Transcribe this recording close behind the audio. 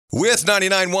With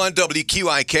 99.1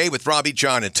 WQIK with Robbie,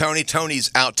 John, and Tony.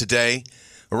 Tony's out today.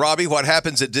 Robbie, what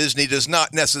happens at Disney does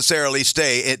not necessarily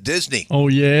stay at Disney. Oh,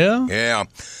 yeah? Yeah.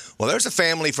 Well, there's a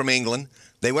family from England.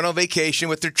 They went on vacation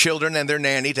with their children and their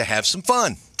nanny to have some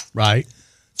fun. Right.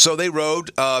 So they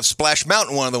rode Splash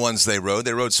Mountain, one of the ones they rode.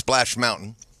 They rode Splash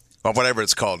Mountain, or whatever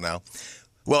it's called now.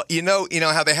 Well, you know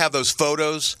how they have those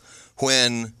photos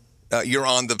when you're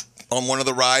on one of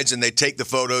the rides, and they take the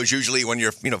photos usually when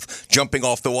you're jumping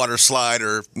off the water slide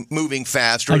or moving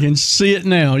fast. I can see it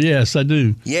now. Yes, I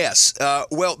do. Yes.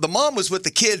 Well, the mom was with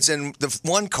the kids in the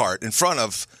one cart in front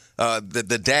of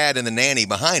the dad and the nanny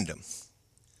behind him.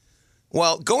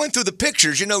 Well, going through the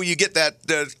pictures, you get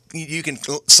that you can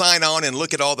sign on and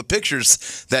look at all the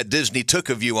pictures that Disney took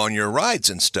of you on your rides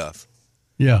and stuff.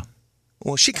 Yeah.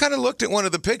 Well, she kind of looked at one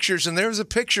of the pictures, and there was a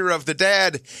picture of the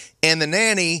dad and the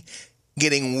nanny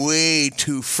getting way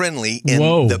too friendly in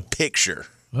the picture.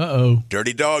 Uh-oh.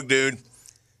 Dirty dog, dude.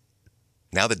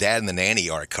 Now the dad and the nanny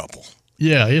are a couple.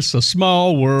 Yeah, it's a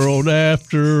small world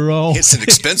after all. It's an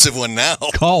expensive one now.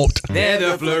 Caught. They're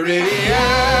the Floridians.